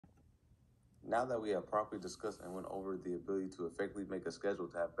Now that we have properly discussed and went over the ability to effectively make a schedule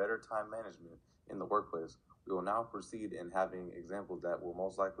to have better time management in the workplace, we will now proceed in having examples that will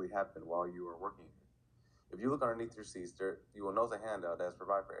most likely happen while you are working here. If you look underneath your seats, you will notice a handout that is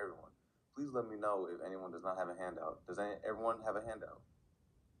provided for everyone. Please let me know if anyone does not have a handout. Does everyone have a handout?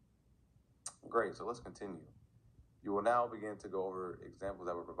 Great, so let's continue. You will now begin to go over examples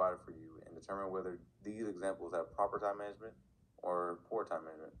that were provided for you and determine whether these examples have proper time management or poor time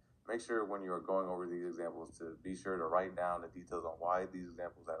management. Make sure when you are going over these examples to be sure to write down the details on why these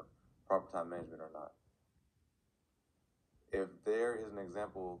examples have proper time management or not. If there is an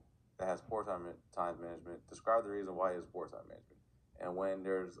example that has poor time management, describe the reason why it is poor time management. And when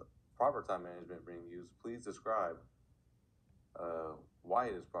there's proper time management being used, please describe why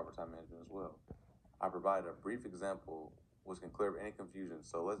it is proper time management as well. I provided a brief example which can clear up any confusion,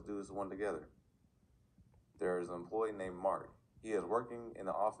 so let's do this one together. There is an employee named Mark. He is working in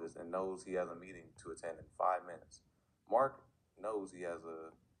the office and knows he has a meeting to attend in 5 minutes. Mark knows he has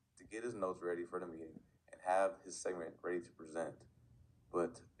to get his notes ready for the meeting and have his segment ready to present,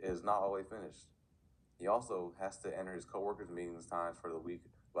 but it is not always finished. He also has to enter his coworkers' meetings times for the week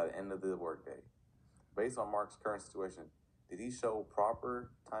by the end of the workday. Based on Mark's current situation, did he show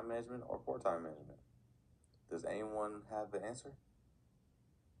proper time management or poor time management? Does anyone have the answer?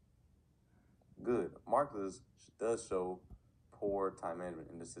 Good. Mark does show poor time management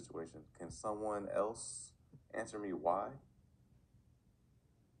in this situation. Can someone else answer me why?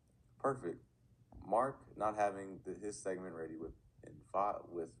 Perfect. Mark not having his segment ready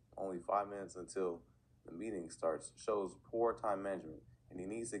with only 5 minutes until the meeting starts shows poor time management, and he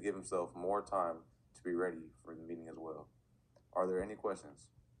needs to give himself more time to be ready for the meeting as well. Are there any questions?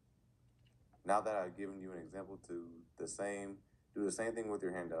 Now that I've given you an example, do the same thing with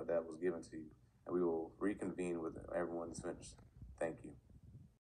your handout that was given to you, and we will reconvene when everyone is finished. Thank you.